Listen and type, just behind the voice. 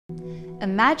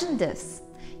Imagine this.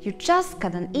 You just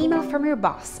got an email from your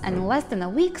boss, and in less than a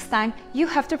week's time, you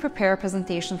have to prepare a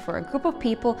presentation for a group of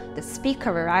people that speak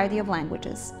a variety of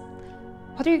languages.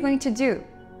 What are you going to do?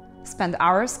 Spend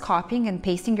hours copying and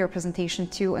pasting your presentation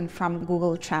to and from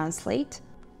Google Translate?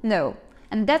 No,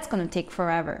 and that's going to take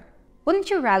forever. Wouldn't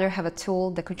you rather have a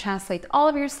tool that could translate all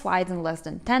of your slides in less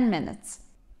than 10 minutes?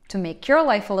 To make your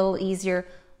life a little easier,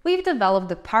 we've developed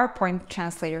the PowerPoint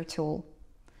Translator tool.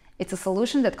 It's a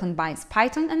solution that combines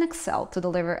Python and Excel to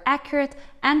deliver accurate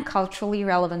and culturally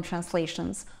relevant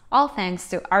translations, all thanks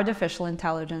to artificial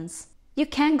intelligence. You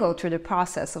can go through the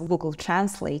process of Google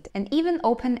Translate and even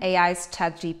OpenAI's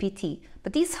ChatGPT,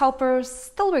 but these helpers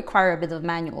still require a bit of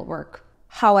manual work.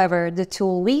 However, the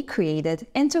tool we created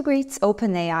integrates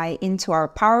OpenAI into our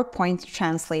PowerPoint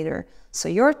Translator, so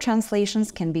your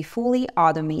translations can be fully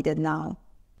automated now.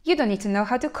 You don't need to know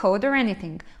how to code or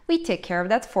anything. We take care of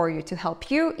that for you to help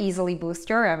you easily boost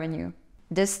your revenue.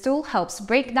 This tool helps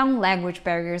break down language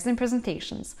barriers in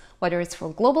presentations, whether it's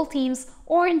for global teams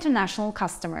or international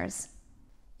customers.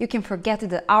 You can forget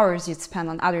the hours you'd spend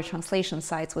on other translation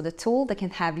sites with a tool that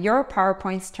can have your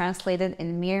PowerPoints translated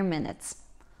in mere minutes.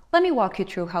 Let me walk you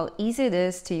through how easy it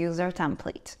is to use our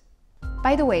template.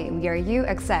 By the way, we are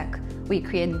U-Exec. We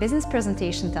create business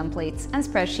presentation templates and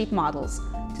spreadsheet models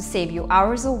to save you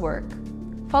hours of work.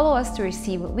 Follow us to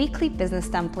receive weekly business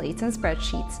templates and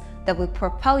spreadsheets that will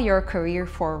propel your career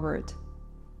forward.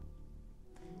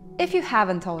 If you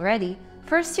haven't already,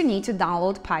 first you need to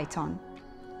download Python.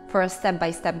 For a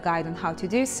step-by-step guide on how to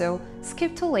do so,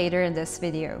 skip to later in this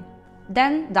video.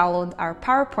 Then download our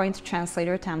PowerPoint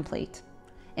Translator template.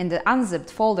 In the unzipped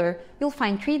folder, you'll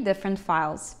find 3 different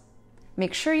files.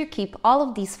 Make sure you keep all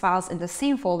of these files in the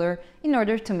same folder in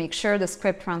order to make sure the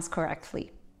script runs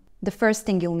correctly. The first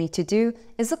thing you'll need to do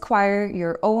is acquire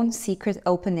your own secret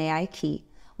OpenAI key,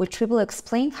 which we will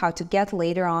explain how to get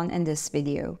later on in this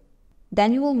video.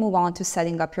 Then you will move on to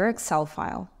setting up your Excel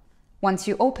file. Once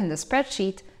you open the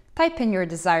spreadsheet, type in your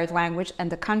desired language and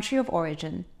the country of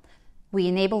origin. We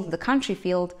enabled the country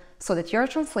field so that your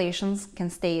translations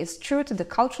can stay as true to the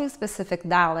culturally specific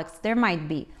dialects there might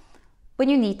be when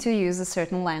you need to use a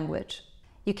certain language.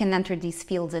 You can enter these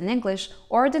fields in English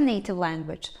or the native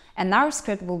language, and our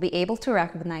script will be able to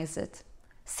recognize it.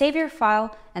 Save your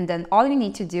file, and then all you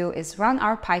need to do is run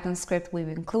our Python script we've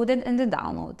included in the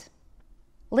download.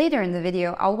 Later in the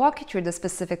video, I'll walk you through the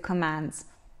specific commands,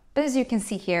 but as you can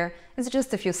see here, it's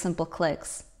just a few simple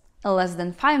clicks. In less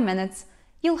than 5 minutes,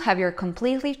 you'll have your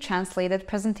completely translated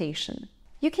presentation.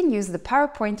 You can use the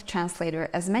PowerPoint Translator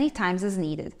as many times as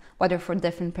needed, whether for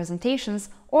different presentations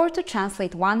or to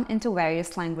translate one into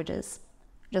various languages.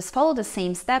 Just follow the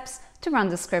same steps to run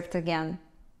the script again.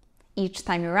 Each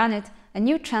time you run it, a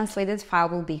new translated file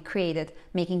will be created,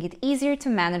 making it easier to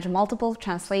manage multiple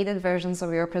translated versions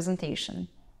of your presentation.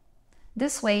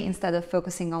 This way, instead of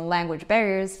focusing on language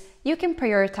barriers, you can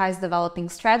prioritize developing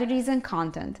strategies and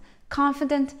content,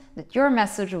 confident that your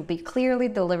message will be clearly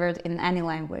delivered in any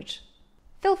language.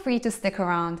 Feel free to stick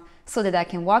around so that I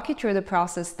can walk you through the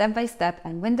process step by step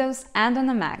on Windows and on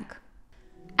a Mac.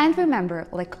 And remember,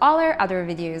 like all our other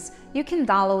videos, you can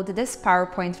download this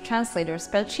PowerPoint Translator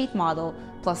spreadsheet model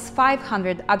plus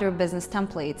 500 other business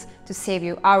templates to save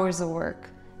you hours of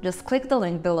work. Just click the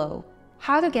link below.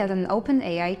 How to get an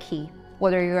OpenAI key.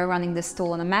 Whether you are running this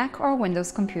tool on a Mac or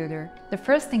Windows computer, the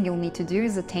first thing you'll need to do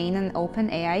is attain an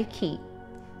OpenAI key.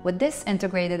 With this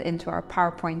integrated into our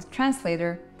PowerPoint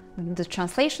Translator, the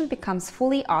translation becomes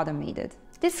fully automated.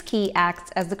 This key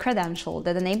acts as the credential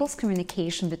that enables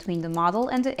communication between the model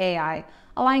and the AI,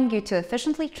 allowing you to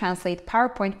efficiently translate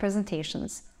PowerPoint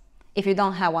presentations. If you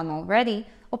don't have one already,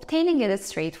 obtaining it is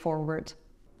straightforward.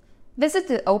 Visit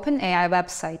the OpenAI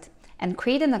website and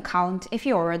create an account if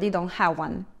you already don't have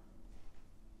one.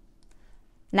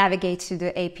 Navigate to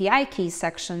the API Keys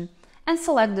section and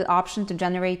select the option to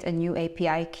generate a new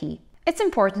API key. It's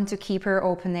important to keep your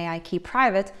OpenAI key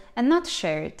private and not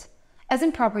share it, as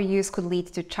improper use could lead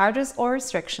to charges or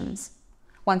restrictions.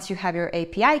 Once you have your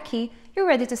API key, you're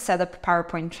ready to set up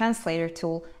PowerPoint Translator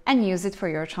tool and use it for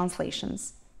your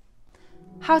translations.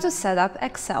 How to set up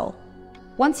Excel.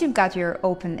 Once you've got your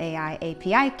OpenAI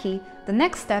API key, the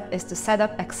next step is to set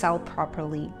up Excel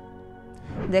properly.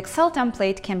 The Excel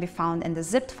template can be found in the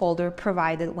zipped folder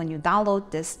provided when you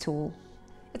download this tool.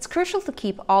 It's crucial to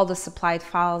keep all the supplied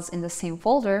files in the same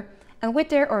folder and with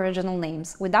their original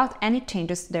names without any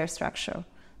changes to their structure.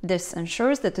 This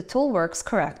ensures that the tool works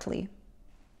correctly.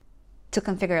 To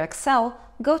configure Excel,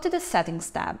 go to the Settings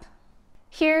tab.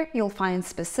 Here you'll find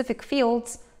specific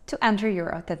fields to enter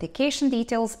your authentication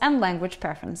details and language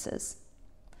preferences.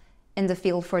 In the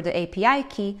field for the API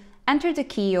key, enter the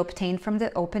key you obtained from the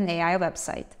OpenAI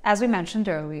website, as we mentioned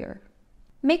earlier.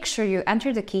 Make sure you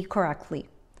enter the key correctly,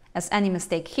 as any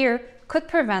mistake here could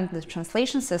prevent the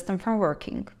translation system from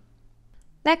working.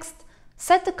 Next,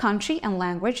 set the country and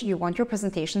language you want your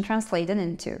presentation translated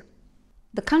into.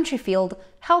 The country field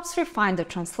helps refine the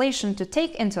translation to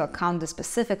take into account the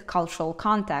specific cultural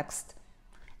context,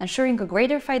 ensuring a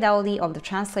greater fidelity of the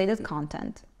translated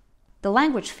content. The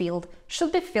language field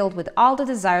should be filled with all the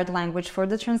desired language for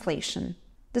the translation.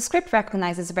 The script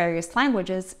recognizes various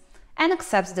languages and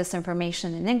accepts this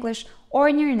information in English or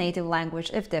in your native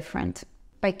language if different.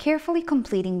 By carefully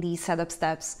completing these setup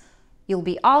steps, you'll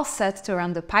be all set to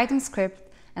run the Python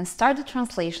script and start the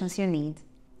translations you need.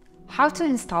 How to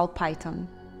install Python.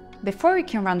 Before you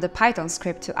can run the Python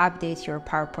script to update your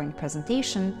PowerPoint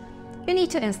presentation, you need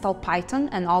to install Python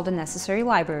and all the necessary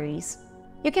libraries.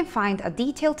 You can find a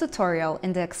detailed tutorial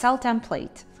in the Excel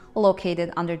template,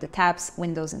 located under the tabs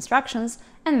Windows Instructions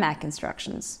and Mac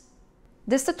Instructions.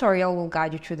 This tutorial will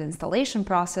guide you through the installation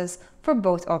process for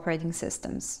both operating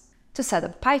systems. To set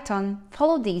up Python,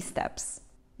 follow these steps.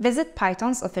 Visit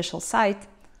Python's official site,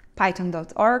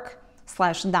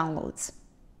 python.org/downloads.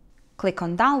 Click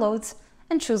on Downloads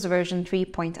and choose version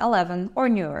 3.11 or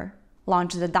newer.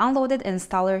 Launch the downloaded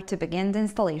installer to begin the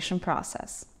installation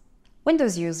process.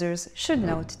 Windows users should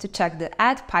note to check the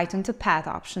Add Python to Path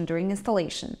option during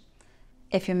installation.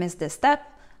 If you miss this step,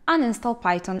 uninstall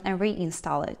Python and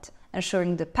reinstall it,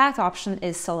 ensuring the Path option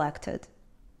is selected.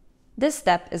 This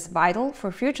step is vital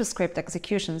for future script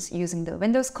executions using the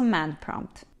Windows command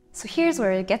prompt. So here's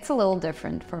where it gets a little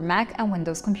different for Mac and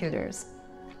Windows computers.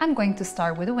 I'm going to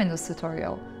start with a Windows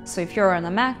tutorial, so if you're on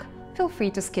a Mac, feel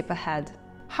free to skip ahead.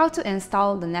 How to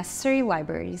install the necessary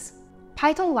libraries.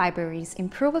 Python libraries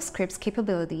improve a script's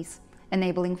capabilities,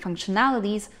 enabling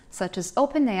functionalities such as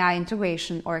OpenAI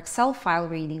integration or Excel file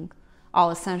reading. All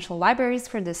essential libraries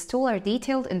for this tool are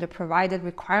detailed in the provided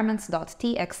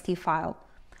requirements.txt file.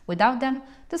 Without them,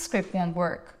 the script won't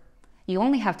work. You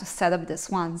only have to set up this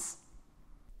once.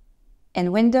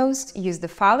 In Windows, use the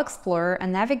File Explorer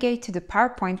and navigate to the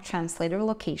PowerPoint Translator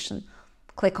location.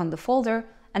 Click on the folder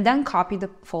and then copy the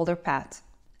folder path.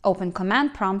 Open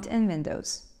Command Prompt in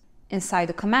Windows. Inside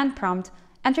the command prompt,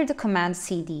 enter the command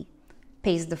cd.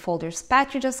 Paste the folder's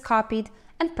path you just copied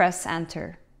and press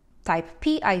Enter. Type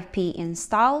pip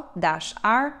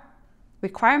install-r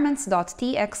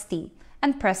requirements.txt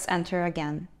and press Enter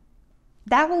again.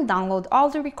 That will download all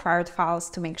the required files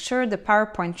to make sure the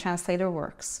PowerPoint Translator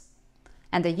works,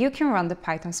 and that you can run the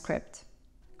Python script.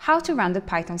 How to run the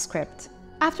Python script.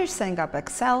 After setting up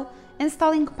Excel,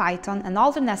 installing Python and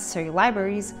all the necessary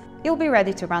libraries, you'll be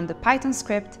ready to run the Python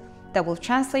script that will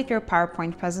translate your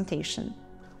PowerPoint presentation.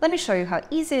 Let me show you how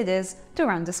easy it is to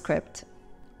run the script.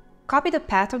 Copy the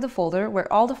path of the folder where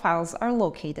all the files are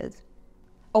located.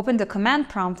 Open the command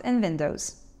prompt in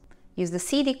Windows. Use the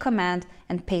cd command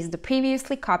and paste the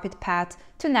previously copied path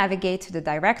to navigate to the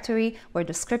directory where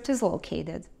the script is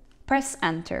located. Press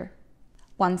Enter.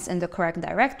 Once in the correct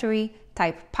directory,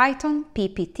 type python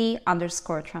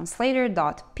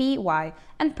ppt_translator.py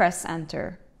and press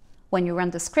Enter. When you run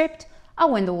the script, a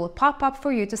window will pop up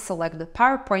for you to select the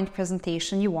PowerPoint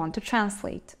presentation you want to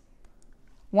translate.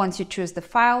 Once you choose the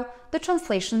file, the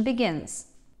translation begins.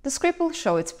 The script will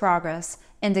show its progress,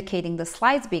 indicating the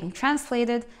slides being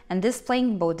translated and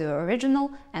displaying both the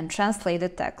original and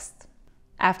translated text.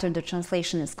 After the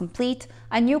translation is complete,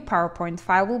 a new PowerPoint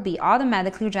file will be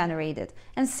automatically generated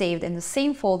and saved in the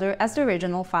same folder as the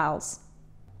original files.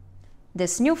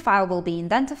 This new file will be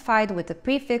identified with the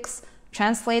prefix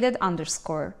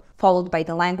translated_, followed by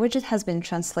the language it has been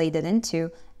translated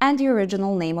into and the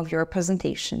original name of your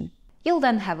presentation. You'll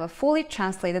then have a fully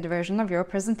translated version of your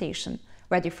presentation,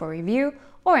 ready for review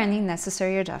or any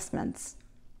necessary adjustments.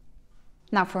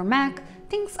 Now for Mac,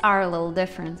 things are a little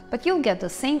different, but you'll get the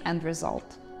same end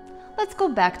result. Let's go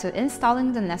back to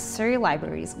installing the necessary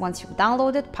libraries once you've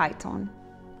downloaded Python.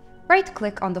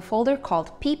 Right-click on the folder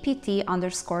called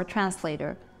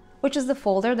ppt_translator, which is the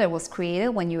folder that was created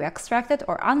when you extracted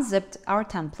or unzipped our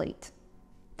template.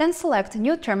 Then select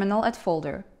New Terminal at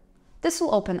Folder. This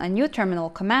will open a new terminal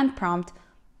command prompt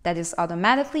that is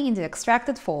automatically in the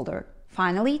extracted folder.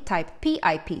 Finally, type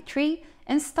pip3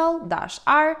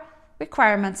 install-r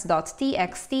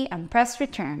requirements.txt and press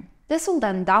Return. This will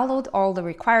then download all the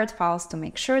required files to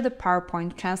make sure the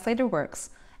PowerPoint Translator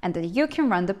works and that you can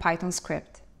run the Python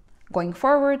script. Going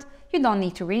forward, you don't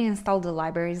need to reinstall the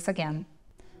libraries again.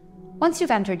 Once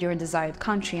you've entered your desired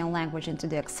country and language into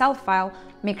the Excel file,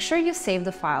 make sure you save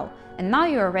the file, and now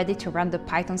you are ready to run the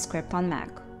Python script on Mac.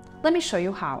 Let me show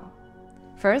you how.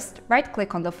 First,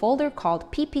 right-click on the folder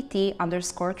called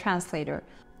ppt_translator.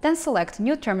 then select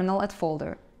New Terminal at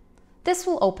Folder. This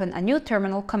will open a new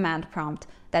terminal command prompt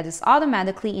that is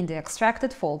automatically in the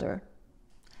extracted folder.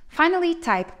 Finally,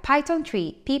 type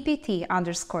python3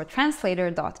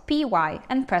 ppt_translator.py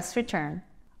and press return.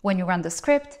 When you run the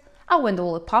script, a window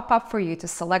will pop up for you to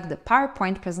select the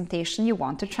PowerPoint presentation you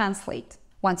want to translate.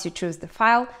 Once you choose the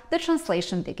file, the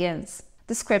translation begins.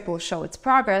 The script will show its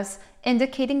progress,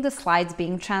 indicating the slides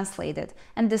being translated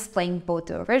and displaying both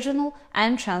the original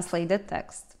and translated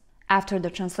text. After the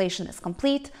translation is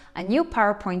complete, a new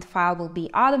PowerPoint file will be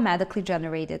automatically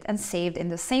generated and saved in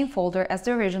the same folder as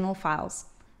the original files.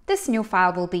 This new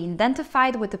file will be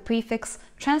identified with the prefix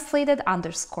translated_,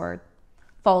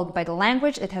 followed by the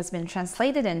language it has been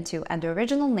translated into and the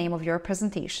original name of your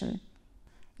presentation.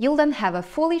 You'll then have a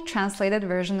fully translated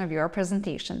version of your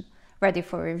presentation, ready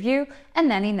for review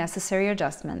and any necessary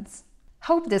adjustments.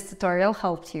 Hope this tutorial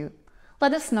helped you.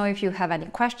 Let us know if you have any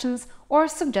questions or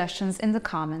suggestions in the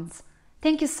comments.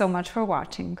 Thank you so much for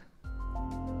watching.